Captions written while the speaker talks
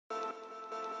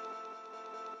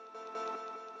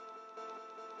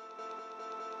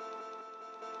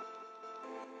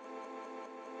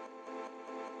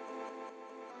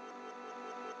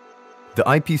The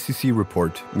IPCC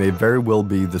report may very well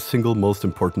be the single most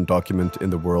important document in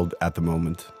the world at the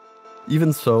moment.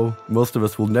 Even so, most of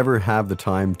us will never have the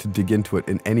time to dig into it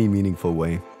in any meaningful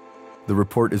way. The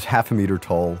report is half a meter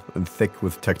tall and thick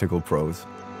with technical prose.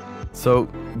 So,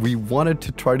 we wanted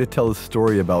to try to tell a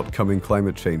story about coming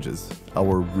climate changes,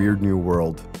 our weird new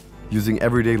world, using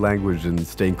everyday language and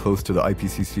staying close to the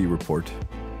IPCC report.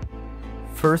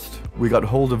 First, we got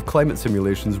hold of climate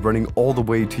simulations running all the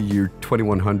way to year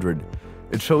 2100.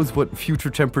 It shows what future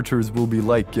temperatures will be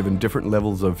like given different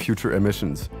levels of future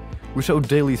emissions. We show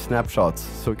daily snapshots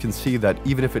so it can see that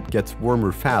even if it gets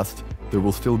warmer fast, there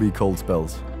will still be cold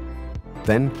spells.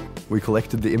 Then, we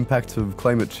collected the impacts of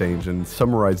climate change and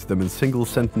summarized them in single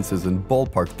sentences and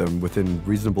ballparked them within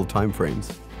reasonable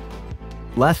timeframes.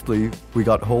 Lastly, we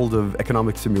got hold of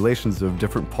economic simulations of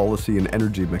different policy and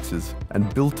energy mixes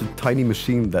and built a tiny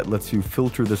machine that lets you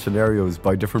filter the scenarios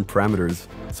by different parameters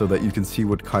so that you can see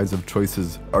what kinds of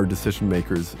choices our decision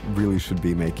makers really should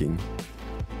be making.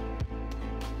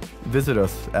 Visit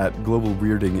us at Global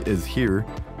Weirding is Here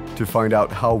to find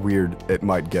out how weird it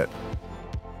might get.